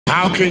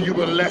How can you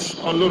molest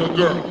a little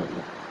girl?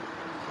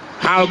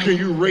 How can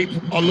you rape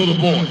a little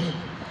boy?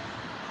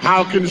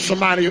 How can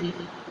somebody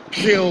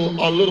kill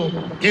a little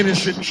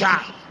innocent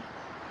child?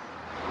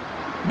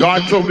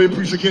 God told me to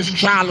preach against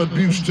child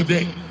abuse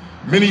today.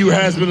 Many of you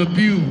has been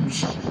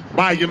abused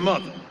by your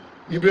mother.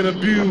 You've been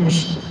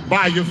abused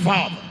by your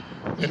father.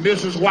 And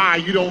this is why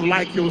you don't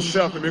like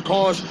yourself. And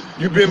because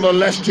you've been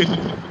molested,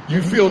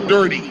 you feel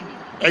dirty.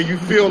 And you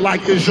feel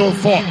like it's your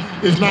fault.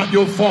 It's not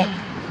your fault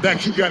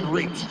that you got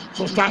raped.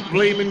 So stop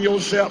blaming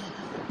yourself.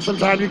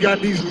 Sometimes you got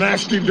these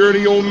nasty,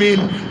 dirty old men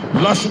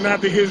lusting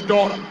after his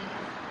daughter.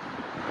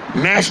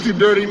 Nasty,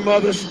 dirty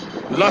mothers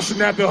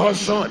lusting after her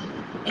son.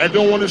 And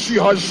don't want to see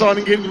her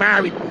son get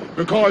married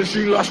because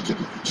she lusted.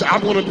 So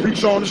I'm going to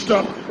preach on the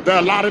stuff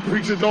that a lot of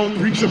preachers don't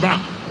preach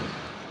about.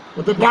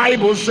 But the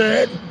Bible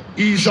said,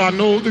 ye shall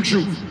know the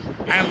truth,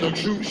 and the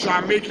truth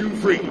shall make you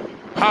free.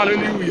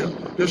 Hallelujah.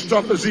 This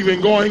stuff that's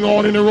even going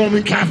on in the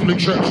Roman Catholic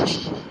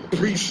churches.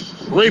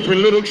 Priests raping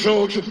little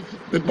children.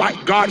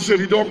 God said,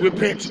 if you don't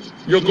repent,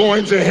 you're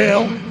going to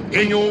hell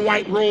in your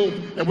white robe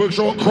and with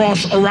your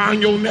cross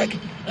around your neck.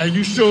 And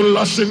you still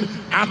lusting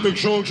after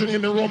children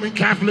in the Roman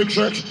Catholic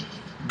Church.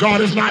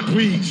 God is not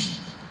pleased.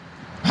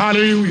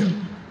 Hallelujah.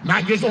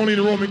 Not just only in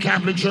the Roman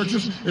Catholic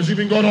churches. It's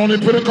even going on in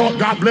Pentecost.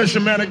 God bless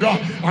you, man of God.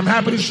 I'm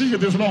happy to see you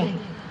this morning.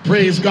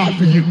 Praise God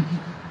for you.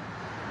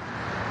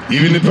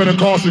 Even in the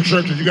Pentecostal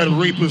churches, you got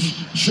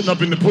rapists sitting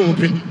up in the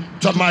pulpit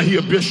talking about he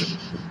a bishop.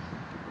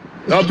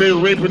 Out there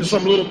raping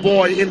some little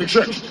boy in the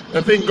church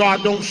and think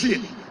God don't see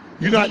it.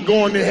 You're not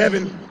going to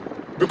heaven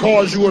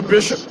because you're a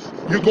bishop.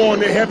 You're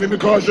going to heaven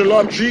because you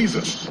love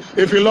Jesus.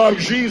 If you love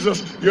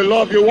Jesus, you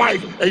love your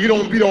wife and you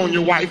don't beat on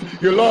your wife.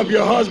 You love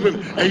your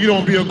husband and you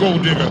don't be a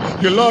gold digger.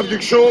 You love your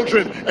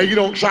children and you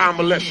don't child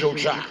molest your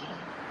child.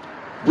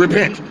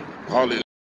 Repent. Hallelujah.